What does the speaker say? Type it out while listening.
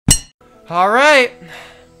Alright.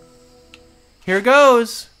 Here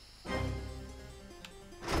goes.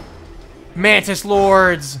 Mantis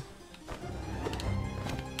Lords.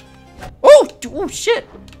 Oh, shit.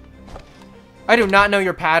 I do not know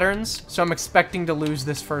your patterns, so I'm expecting to lose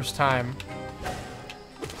this first time.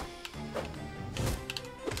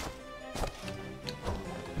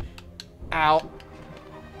 Ow.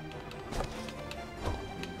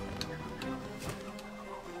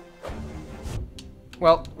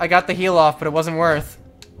 Well, I got the heal off, but it wasn't worth.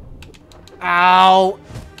 Ow.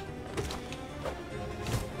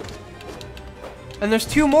 And there's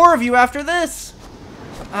 2 more of you after this.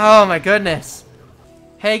 Oh my goodness.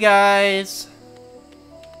 Hey guys.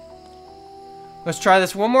 Let's try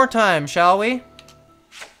this one more time, shall we?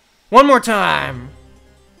 One more time.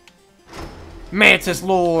 Mantis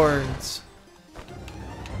Lords.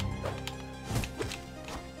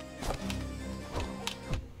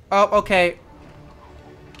 Oh, okay.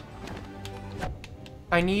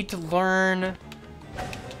 I need to learn...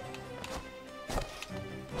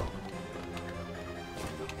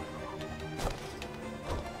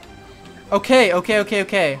 Okay.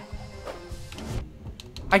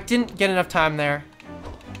 I didn't get enough time there.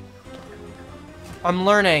 I'm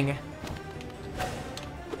learning.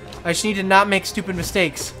 I just need to not make stupid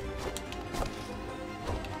mistakes.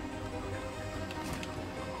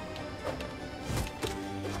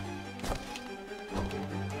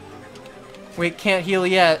 Wait, can't heal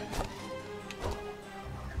yet.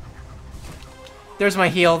 There's my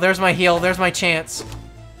heal, there's my heal, there's my chance.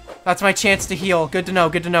 That's my chance to heal. Good to know,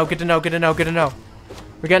 good to know, good to know, good to know, good to know.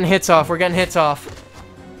 We're getting hits off, we're getting hits off.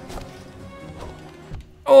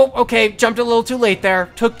 Oh, okay, jumped a little too late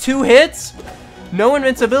there. Took 2 hits? No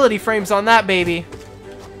invincibility frames on that, baby.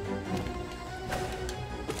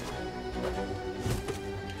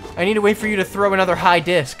 I need to wait for you to throw another high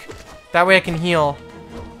disc. That way I can heal.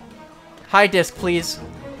 High disc, please.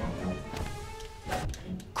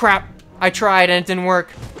 Crap. I tried and it didn't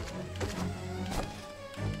work.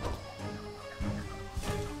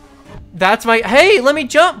 That's my... Hey, let me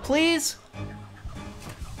jump, please.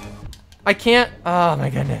 I can't... Oh, my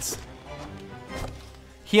goodness.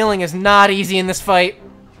 Healing is not easy in this fight.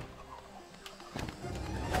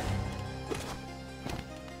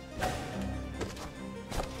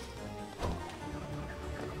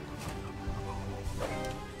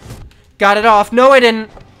 Got it off. No, I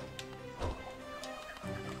didn't.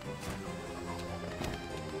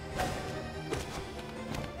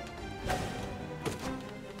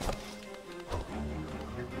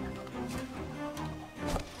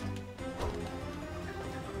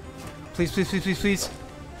 Please, please, please, please, please.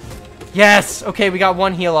 Yes! Okay, we got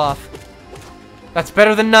 1 heal off. That's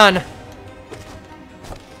better than none.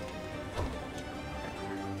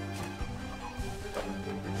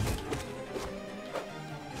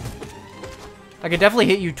 I could definitely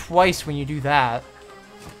hit you twice when you do that.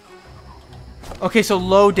 Okay, so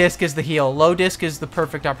low disc is the heal. Low disc is the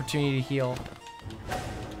perfect opportunity to heal.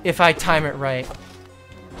 If I time it right.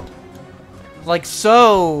 Like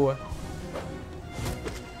so!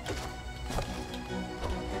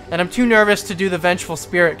 And I'm too nervous to do the Vengeful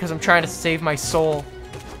Spirit because I'm trying to save my soul.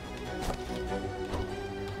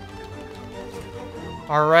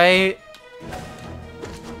 Alright.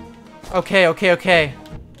 Okay, okay, okay.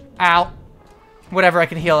 Ow. Whatever, I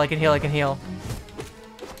can heal, I can heal, I can heal.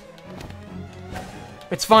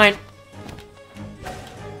 It's fine.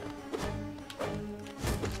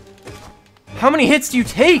 How many hits do you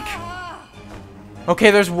take?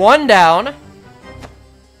 Okay, there's 1 down.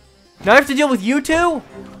 Now I have to deal with you 2?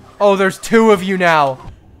 Oh, there's 2 of you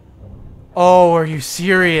now. Oh, are you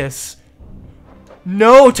serious?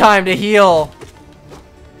 No time to heal.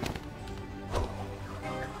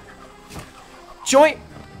 Joint.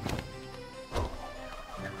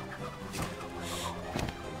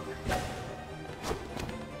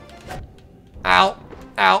 Ow.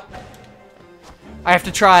 Ow. I have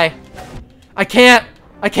to try. I can't.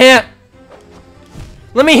 I can't.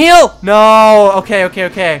 Let me heal. No. Okay, okay,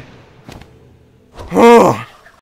 okay.